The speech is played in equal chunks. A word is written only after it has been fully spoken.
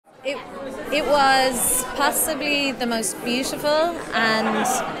It, it was possibly the most beautiful and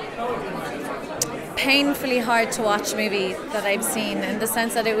painfully hard to watch movie that I've seen, in the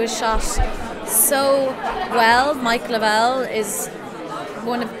sense that it was shot so well. Mike Lavelle is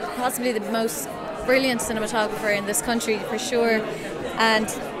one of possibly the most brilliant cinematographer in this country for sure, and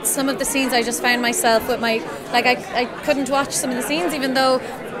some of the scenes I just found myself with I couldn't watch some of the scenes, even though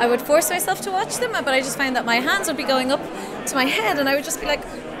I would force myself to watch them, but I just found that my hands would be going up to my head and I would just be like,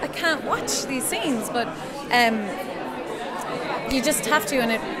 I can't watch these scenes, but you just have to,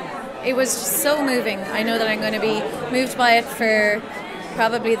 and it was just so moving. I know that I'm going to be moved by it for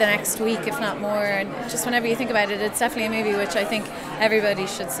probably the next week, if not more, and just whenever you think about it, it's definitely a movie which I think everybody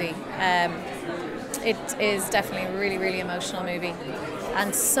should see. It is definitely a really, really emotional movie,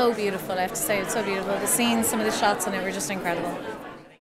 and so beautiful. I have to say, it's so beautiful. The scenes, some of the shots in it were just incredible.